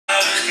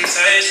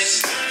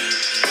contagious.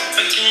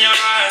 Look in your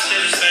eyes,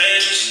 shit is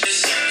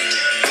dangerous.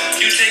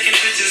 You taking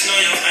pictures, know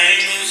your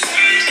angles.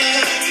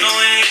 No,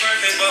 it ain't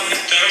perfect, but we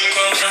damn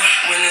close.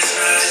 When it's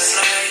nice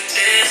like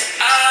this,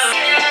 it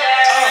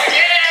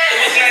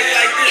was nice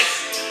like this,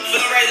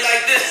 feel right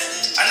like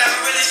this. I never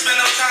really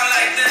spent no time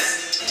like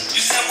this.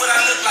 You said what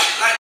I look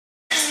like,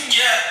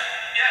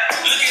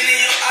 yeah. Looking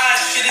in your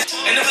eyes, shit is,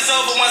 and it was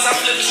over once I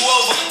flipped you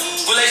over.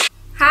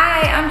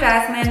 Hi, I'm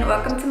Jasmine.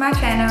 Welcome to my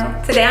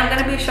channel. Today I'm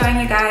going to be showing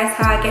you guys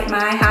how I get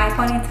my high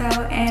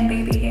ponytail and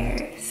baby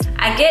hairs.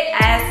 I get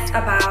asked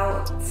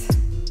about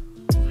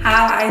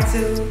how I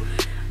do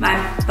my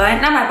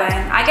bun, not my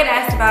bun. I get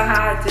asked about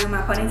how I do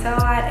my ponytail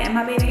a lot and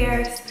my baby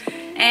hairs.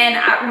 And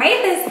I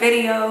made this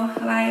video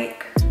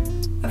like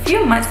a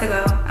few months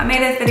ago.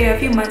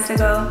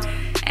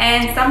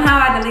 And somehow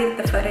I deleted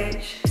the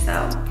footage. So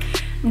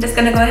I'm just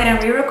gonna go ahead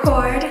and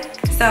re-record.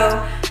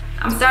 So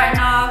I'm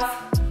starting off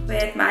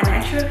with my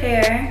natural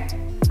hair.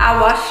 I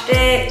washed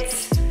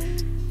it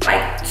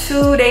like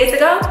 2 days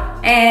ago,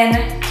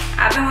 and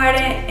I've been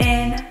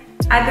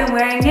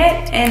wearing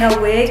it in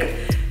a wig.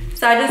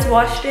 So I just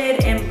washed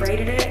it and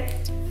braided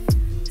it.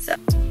 So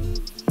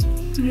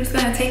I'm just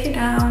gonna take it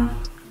down.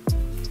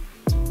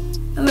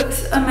 It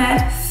looks a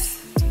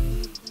mess.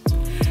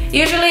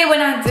 Usually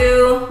when I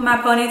do my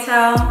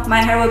ponytail,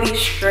 my hair will be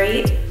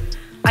straight.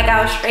 Like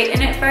I'll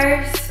straighten it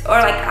first, or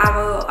like I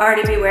will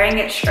already be wearing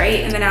it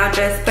straight and then I'll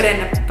just put it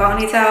in a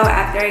ponytail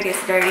after it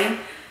gets dirty.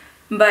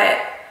 But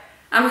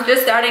I'm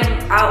just starting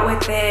out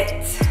with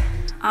it,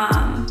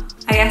 I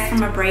guess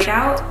from a braid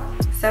out.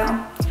 So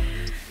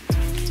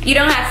you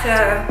don't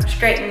have to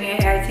straighten your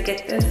hair to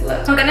get this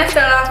look. I'm gonna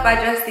start off by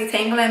just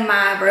detangling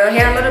my real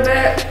hair a little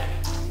bit.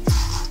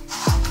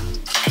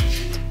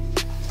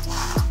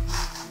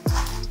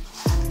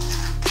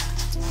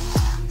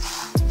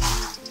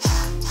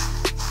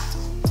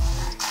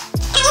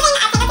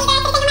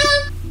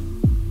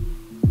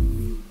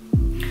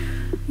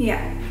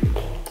 Yeah,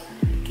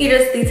 you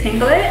just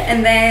detangle it,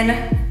 and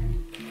then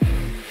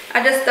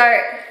I just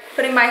start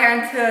putting my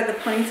hair into the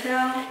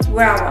ponytail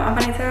where I want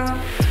my ponytail.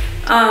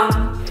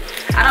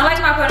 I don't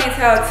like my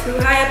ponytail too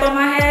high up on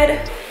my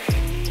head.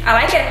 I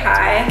like it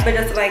high, but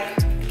just like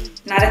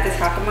not at the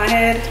top of my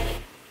head.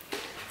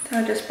 So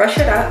I just brush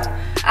it up.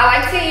 I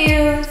like to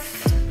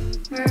use,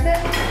 where is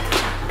it?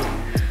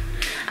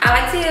 I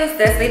like to use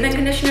this leave-in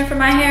conditioner for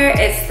my hair.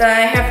 It's the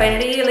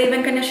Hairfinity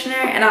leave-in conditioner,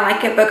 and I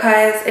like it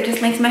because it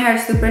just makes my hair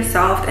super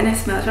soft and it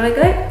smells really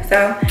good.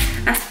 So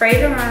I spray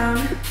it around.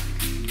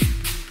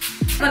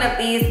 One of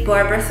these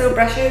boar bristle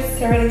brushes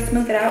to really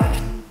smooth it out.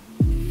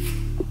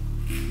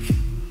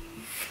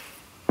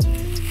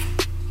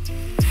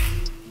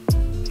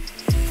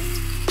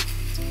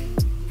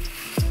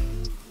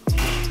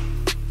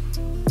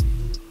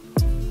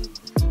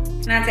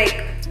 And I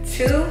take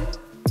 2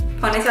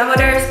 ponytail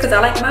holders because I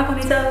like my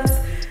ponytails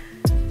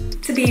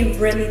to be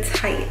really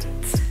tight.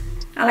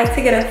 I like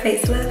to get a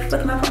facelift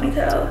with my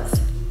ponytails.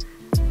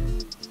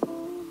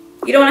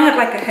 You don't want to have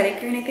like a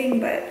headache or anything,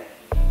 but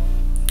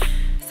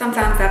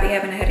sometimes I'll be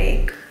having a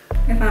headache,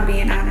 if I'm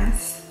being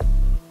honest.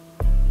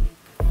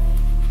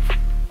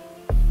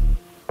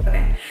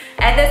 Okay,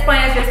 at this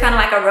point it's just kind of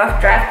like a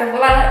rough draft of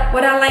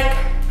what I like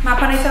my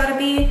ponytail to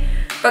be,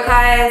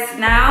 because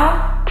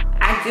now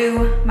I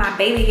do my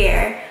baby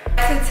hair.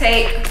 I like to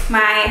take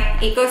my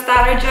Eco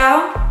Styler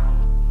gel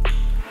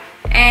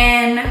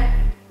and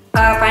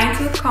a fine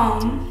tooth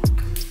comb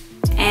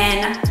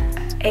and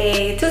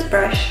a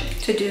toothbrush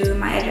to do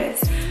my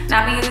edges. And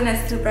I've been using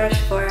this toothbrush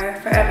for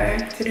forever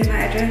to do my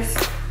edges.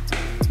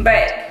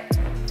 But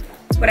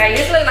what I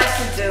usually like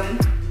to do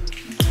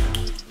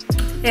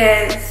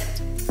is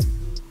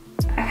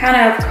I kind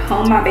of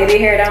comb my baby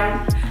hair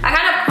down. I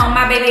kind of comb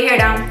my baby hair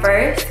down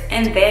first,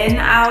 and then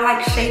I'll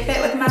like shape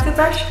it with my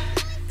toothbrush.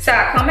 So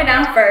I comb it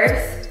down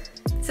first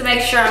to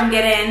make sure I'm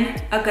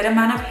getting a good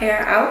amount of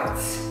hair out.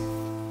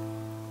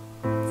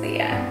 So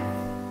yeah.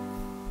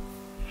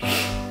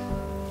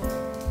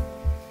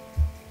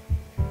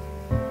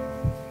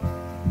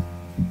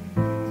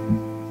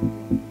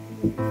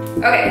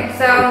 Okay,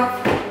 so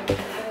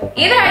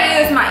either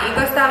I use my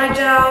Eco Styler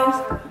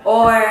gel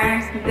or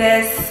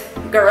this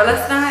Gorilla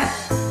Snot.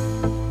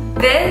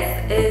 This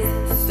is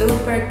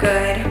super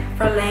good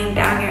for laying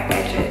down your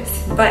edges,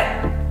 but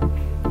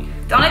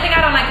the only thing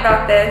I don't like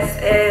about this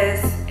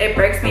is it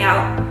breaks me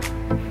out.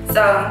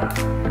 So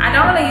I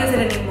don't really use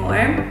it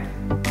anymore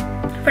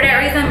for that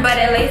reason, but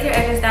it lays your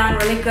edges down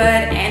really good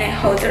and it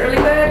holds it really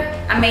good.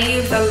 I may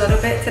use a little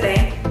bit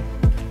today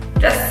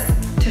just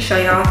to show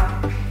y'all.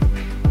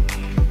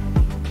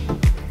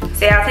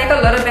 So yeah, I'll take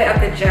a little bit of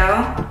the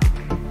gel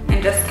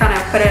and just kind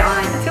of put it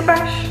on the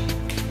toothbrush.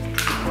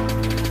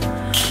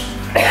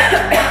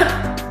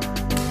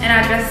 And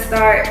I just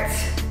start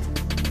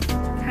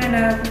kind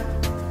of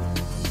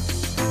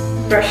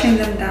brushing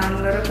them down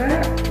a little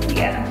bit.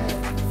 Yeah,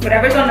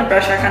 whatever's on the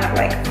brush I kind of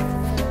like.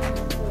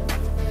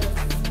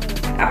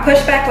 I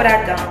push back what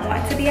I don't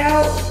want to be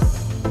out,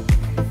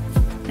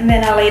 and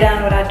then I lay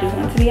down what I do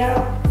want to be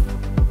out.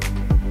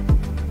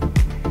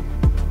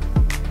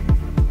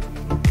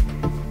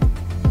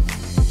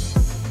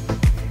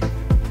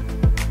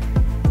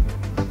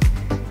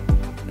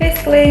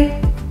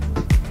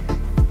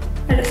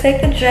 just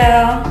take the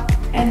gel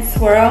and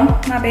swirl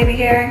my baby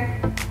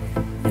hair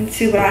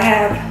into what I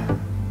have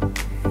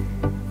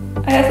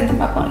into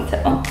my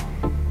ponytail.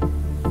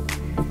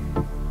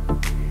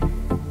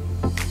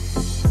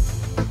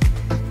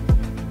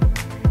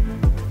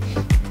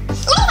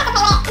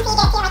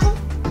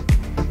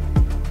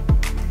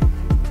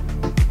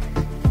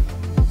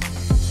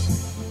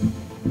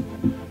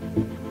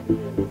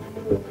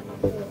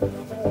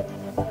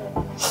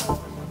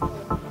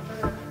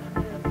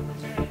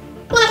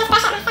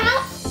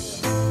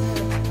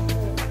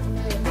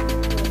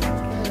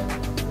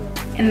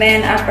 And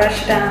then I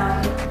brush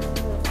down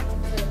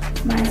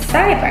my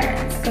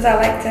sideburns because I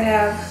like to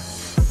have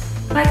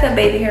that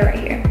baby hair right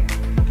here.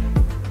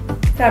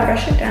 So I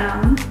brush it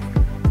down.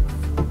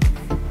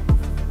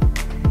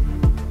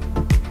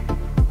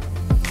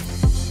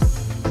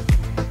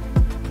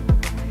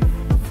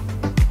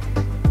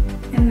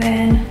 And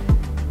then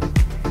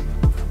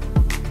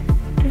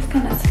just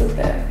kind of swoop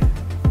it.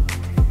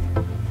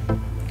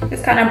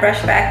 Just kind of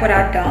brush back what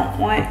I don't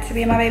want to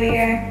be my baby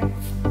hair.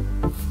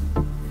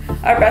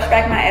 Or brush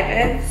back my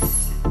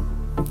edges.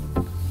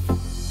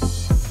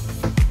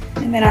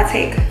 And then I'll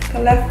take the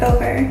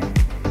leftover,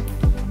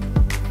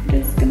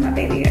 just do my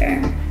baby hair,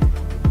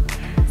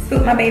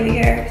 swoop my baby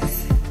hairs.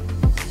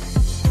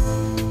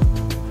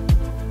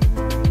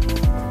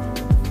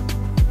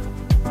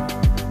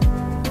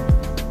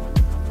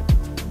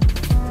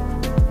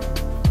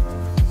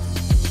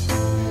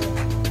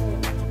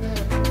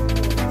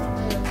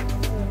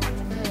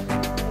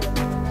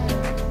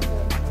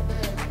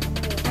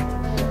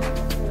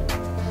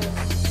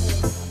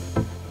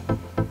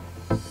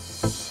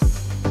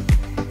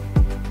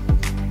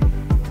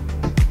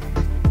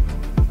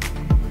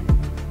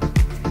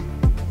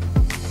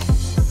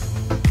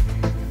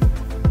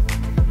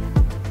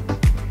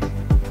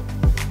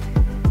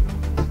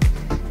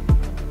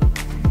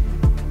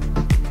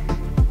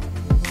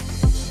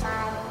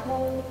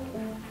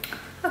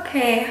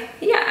 Okay,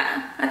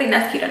 yeah, I think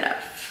that's cute enough.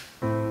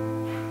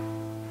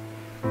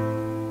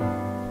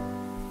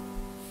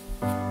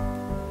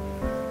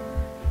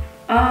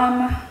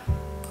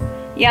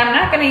 Yeah, I'm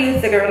not gonna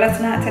use the Gorilla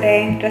Snot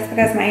today just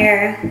because my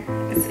hair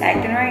is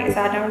acting right,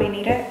 so I don't really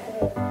need it.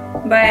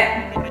 But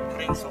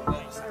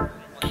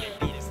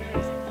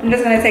I'm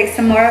just gonna take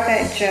some more of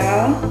that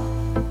gel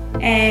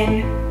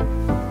and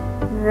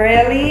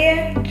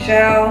really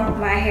gel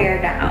my hair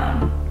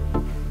down.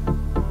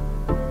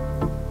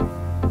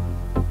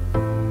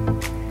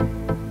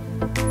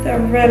 So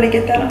really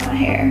get that on my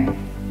hair.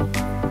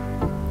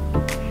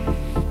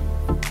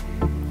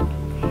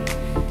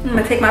 I'm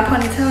gonna take my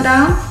ponytail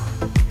down.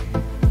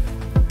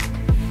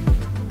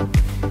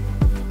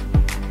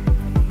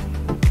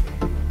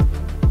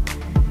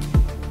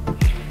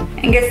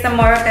 And get some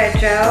more of that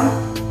gel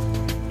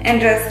and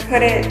just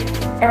put it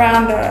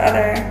around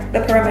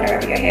the perimeter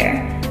of your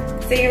hair.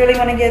 So you really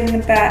wanna get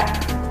in the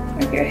back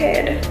of your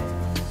head.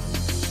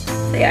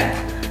 So yeah,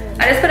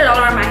 I just put it all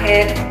around my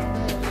head.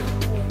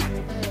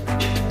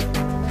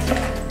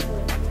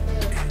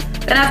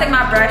 Then I'll take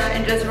my brush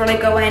and just really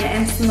go in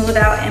and smooth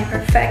out and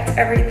perfect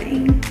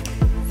everything.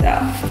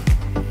 So.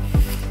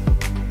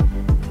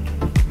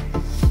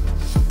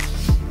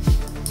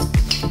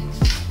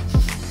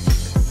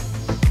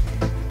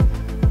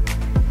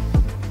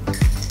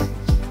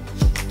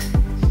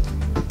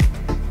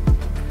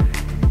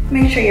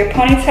 Make sure your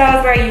ponytail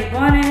is where you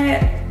want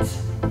it.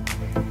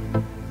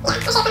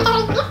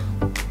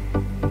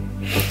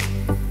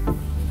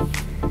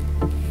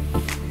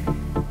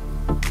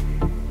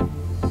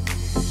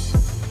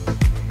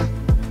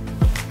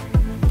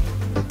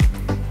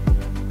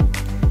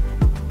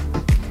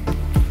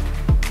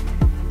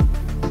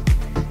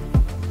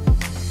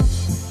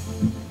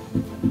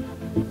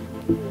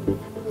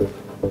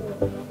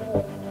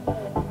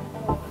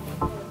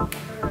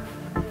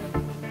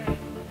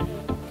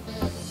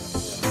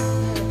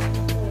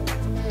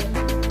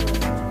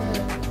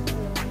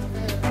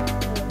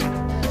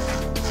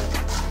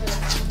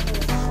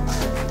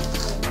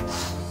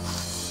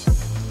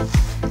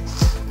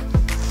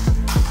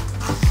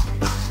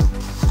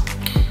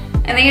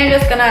 And then you're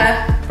just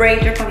gonna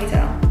braid your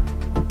ponytail.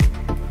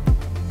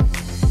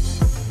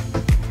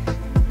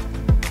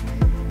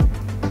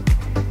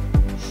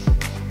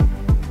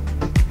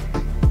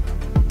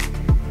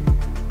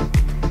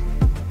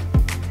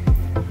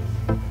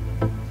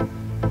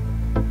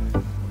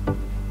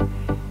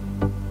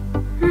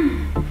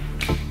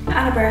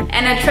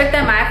 And a trick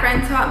that my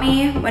friend taught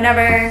me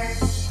whenever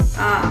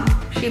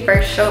she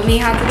first showed me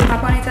how to do my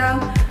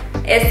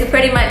ponytail is to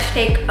pretty much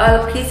take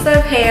a piece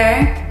of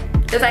hair,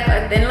 just like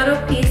a thin little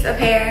piece of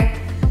hair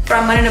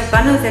from one of the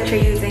bundles that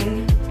you're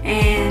using,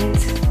 and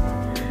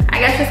I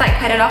guess just like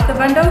cut it off the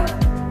bundle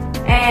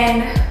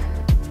and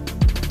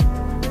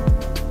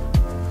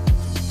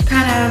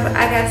kind of,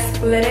 I guess,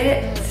 split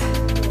it,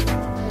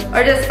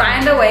 or just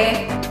find a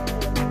way,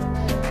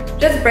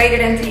 just braid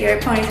it into your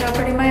ponytail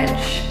pretty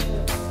much.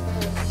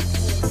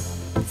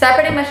 So I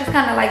pretty much just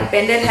kind of like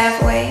bend it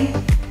halfway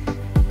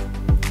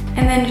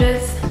and then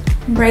just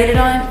braid it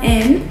on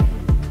in.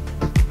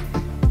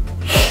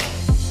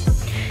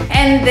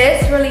 And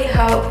this really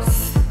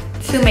helps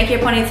to make your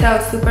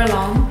ponytail super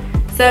long.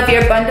 So if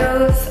your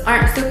bundles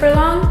aren't super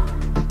long,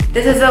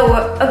 this is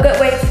a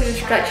good way to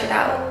stretch it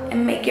out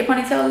and make your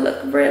ponytail look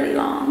really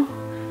long.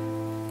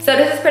 So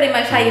this is pretty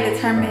much how you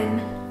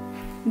determine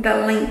the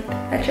length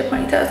that your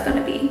ponytail is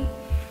gonna be.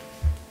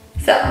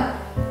 So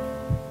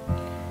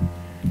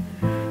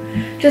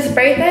just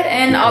braid that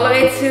in all the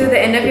way to the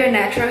end of your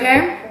natural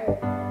hair.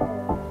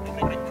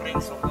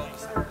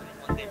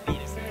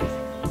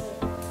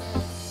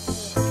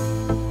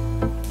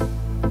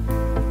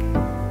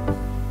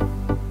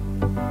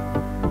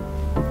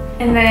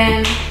 And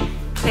then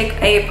take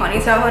a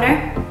ponytail holder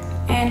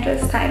and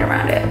just tie it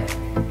around it.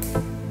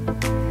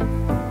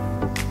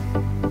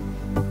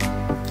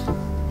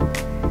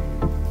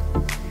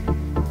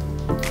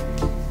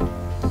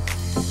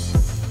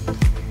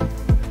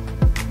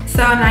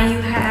 So now you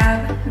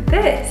have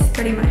this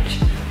pretty much.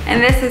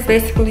 And this is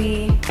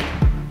basically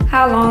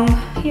how long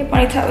your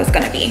ponytail is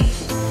gonna be.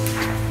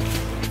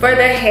 For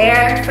the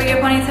hair for your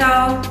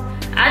ponytail,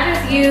 I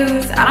don't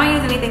use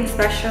anything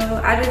special.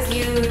 I just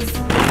use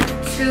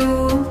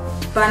 2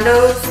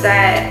 bundles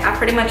that I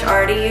pretty much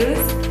already use.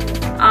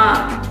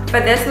 For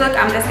this look,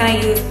 I'm just gonna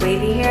use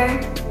wavy hair.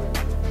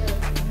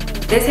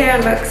 This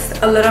hair looks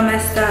a little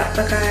messed up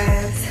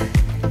because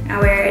I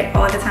wear it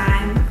all the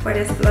time for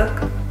this look.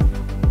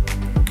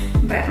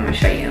 But I'm gonna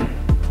show you.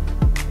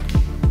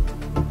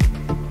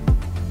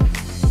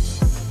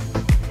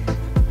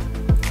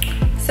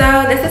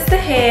 So this is the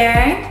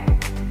hair.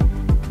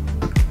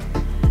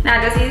 Now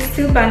just use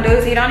 2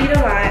 bundles, you don't need a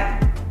lot.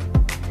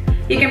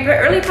 You can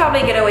really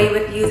probably get away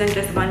with using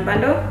just 1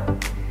 bundle.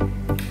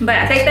 But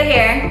I take the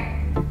hair.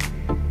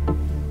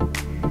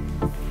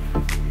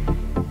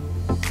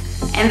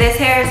 And this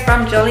hair is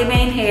from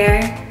Jolimane hair.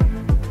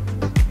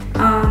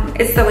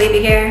 It's the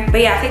wavy hair.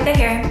 But yeah, I take the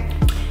hair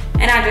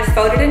and I just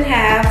fold it in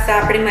half, so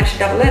I pretty much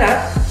double it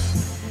up.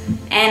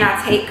 And I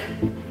take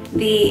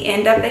the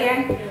end of the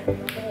hair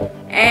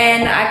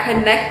and I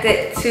connect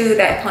it to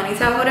that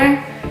ponytail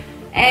holder.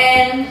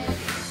 And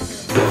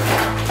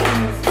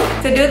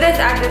to do this,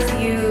 I just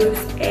use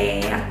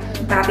a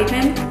bobby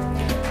pin.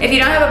 If you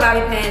don't have a bobby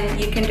pin,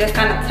 you can just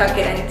kind of tuck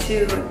it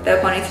into the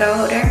ponytail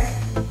holder.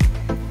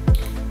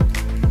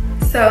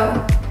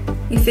 So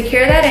you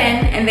secure that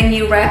in, and then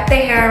you wrap the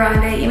hair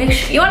around it. You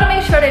want to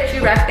make sure that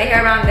you wrap the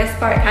hair around this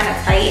part kind of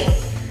tight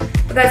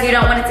because you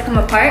don't want it to come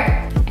apart.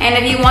 And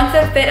if you want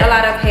to fit a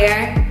lot of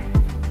hair,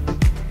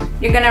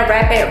 you're gonna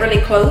wrap it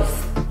really close.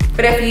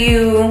 But if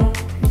you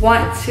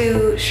want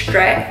to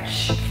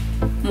stretch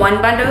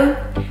 1 bundle,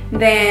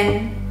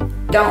 then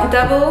don't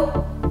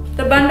double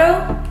the bundle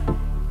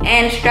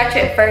and stretch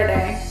it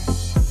further.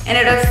 And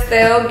it'll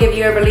still give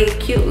you a really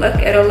cute look.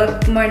 It'll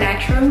look more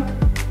natural.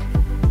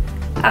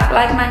 I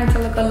like mine to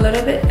look a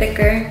little bit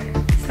thicker,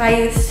 so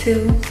I use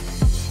 2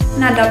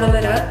 and I double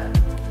it up.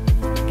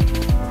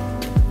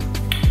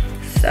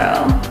 So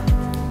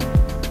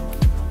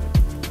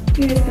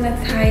you're just gonna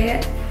tie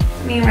it,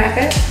 wrap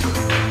it.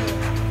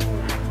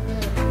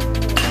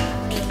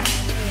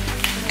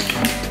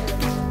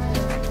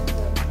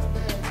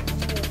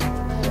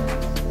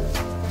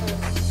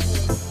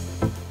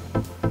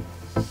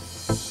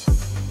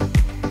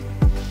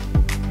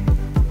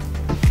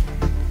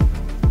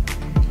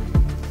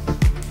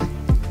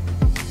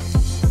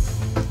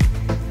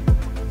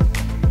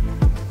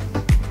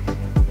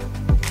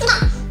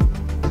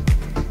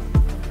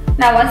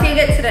 Now once you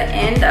get to the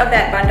end of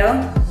that bundle,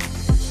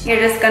 you're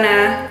just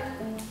gonna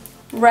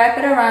wrap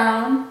it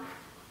around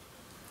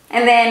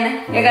and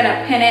then you're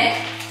gonna pin it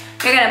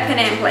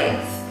in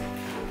place.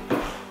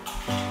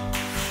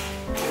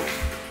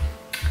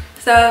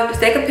 So just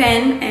take a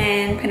pin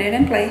and pin it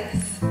in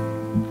place.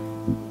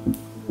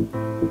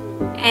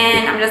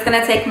 And I'm just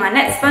gonna take my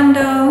next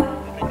bundle.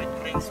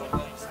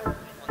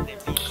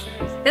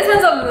 This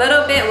one's a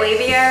little bit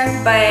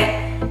wavier,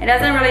 but it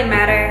doesn't really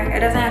matter. It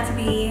doesn't have to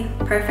be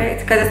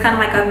perfect because it's kind of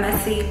like a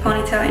messy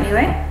ponytail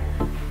anyway.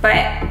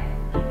 But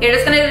you're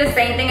just gonna do the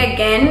same thing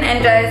again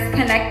and just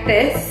connect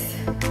this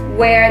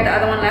where the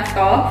other one left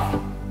off.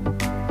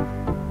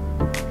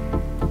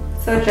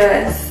 So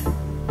just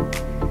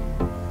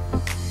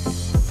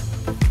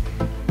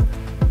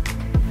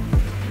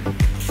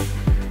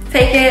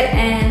take it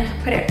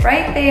and put it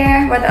right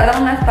there where the other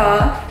one left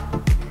off.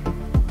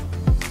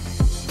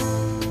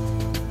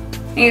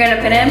 And you're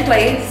gonna put it in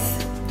place.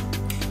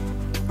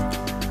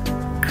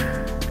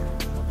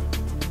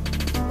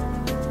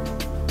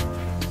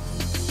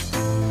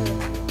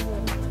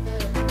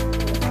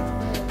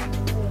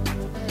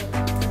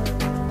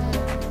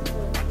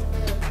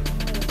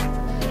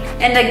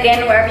 And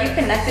again, wherever you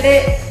connected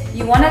it,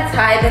 you want to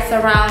tie this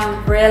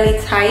around really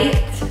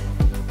tight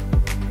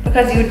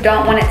because you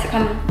don't want it to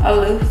come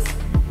loose.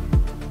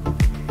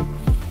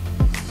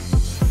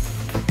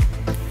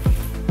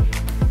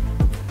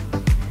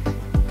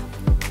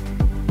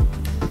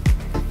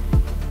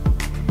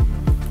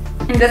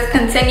 And just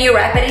continue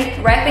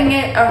wrapping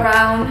it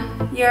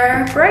around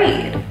your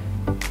braid.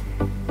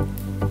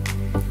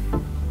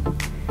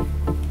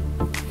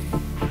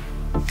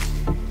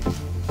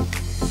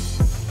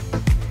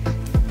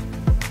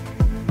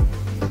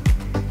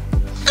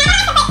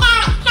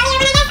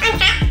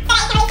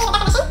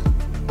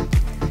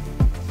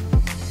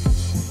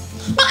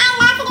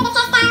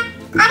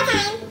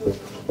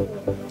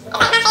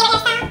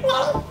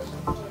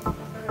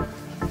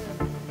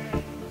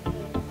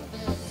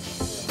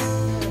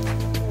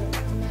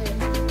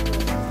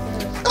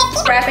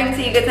 wrapping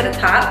till you get to the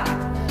top.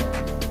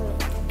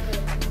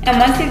 And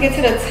once you get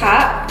to the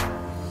top,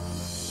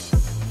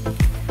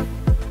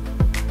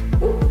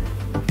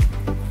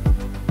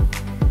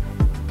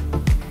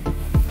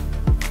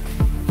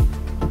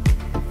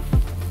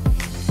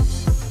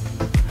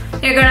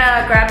 you're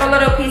gonna grab a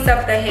little piece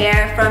of the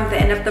hair from the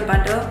end of the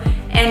bundle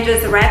and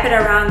just wrap it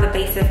around the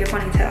base of your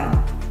ponytail.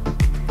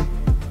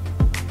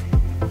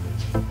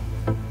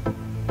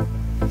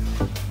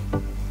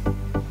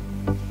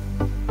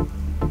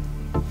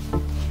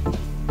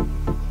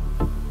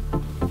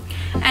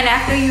 And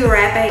after you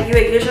wrap it, you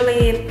would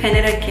usually pin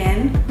it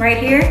again right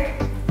here.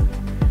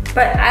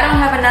 But I don't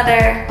have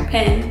another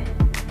pin,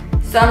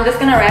 so I'm just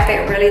gonna wrap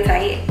it really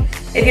tight.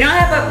 If you don't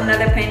have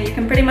another pin, you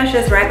can pretty much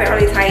just wrap it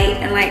really tight,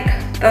 and like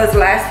those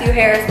last few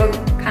hairs will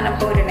kind of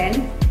hold it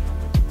in.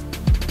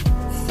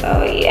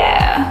 So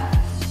yeah,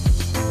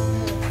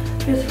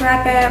 just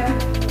wrap it.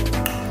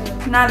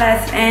 Now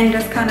that's in,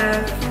 just kind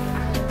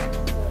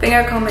of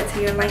finger comb it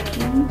to your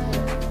liking.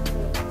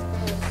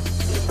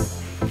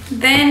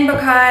 Then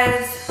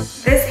because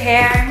this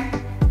hair,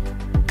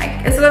 like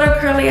it's a little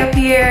curly up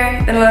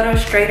here, then a little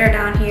straighter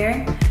down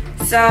here.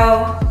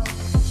 So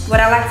what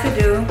I like to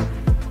do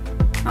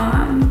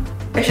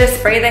is just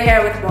spray the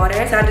hair with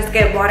water. So I just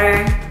get water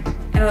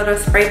in a little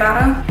spray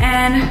bottle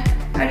and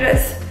I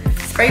just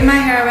spray my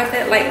hair with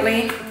it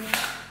lightly,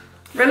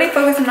 really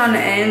focusing on the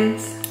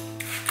ends,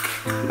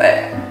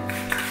 but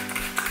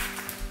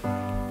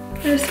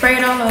just spray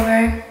it all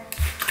over.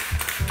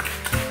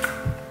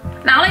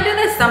 Now I only do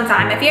this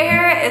sometime. If your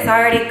hair is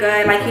already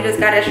good, like you just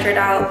got it straight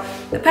out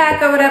the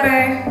pack or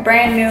whatever,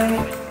 brand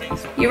new,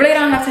 you really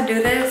don't have to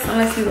do this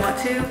unless you want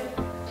to.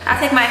 I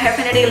take my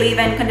Hairfinity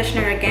leave-in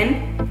conditioner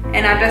again,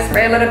 and I just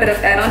spray a little bit of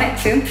that on it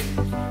too.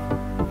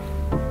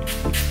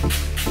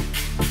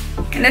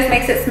 And this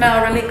makes it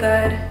smell really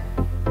good.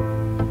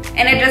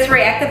 And it just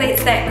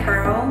reactivates that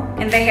curl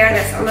in the hair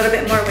that's a little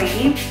bit more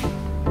wavy.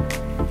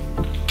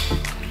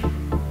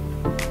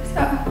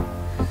 So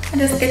I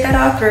just get that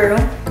all through.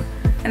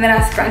 And then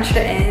I scrunch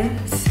the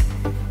ends.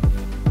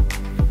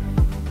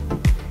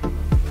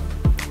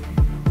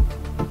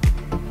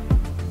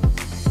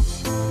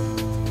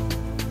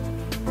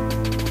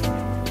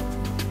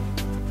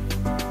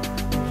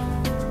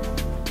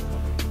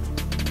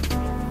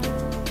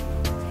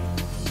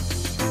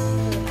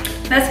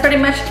 That's pretty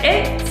much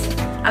it.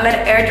 I let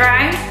it air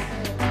dry.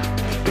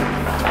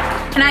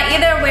 And I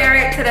either wear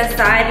it to the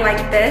side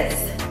like this.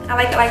 I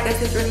like it like this,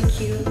 it's really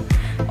cute.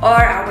 Or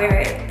I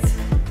wear it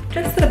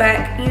just to the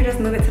back, and you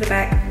just move it to the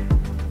back.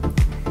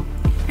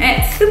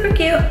 And it's super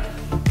cute.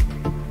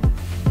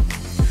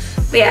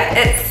 But yeah,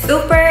 it's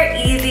super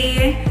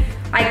easy.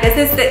 Like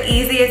this is the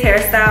easiest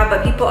hairstyle,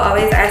 but people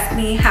always ask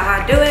me how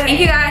I do it.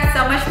 Thank you guys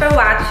so much for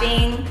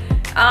watching.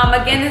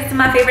 Again, this is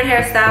my favorite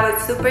hairstyle.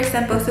 It's super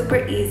simple,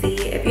 super easy.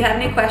 If you have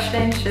any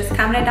questions, just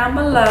comment it down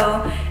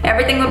below.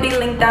 Everything will be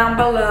linked down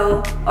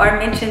below or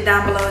mentioned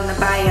down below in the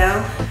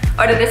bio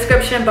or the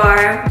description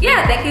bar.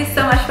 Yeah, thank you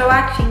so much for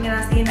watching, and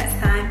I'll see you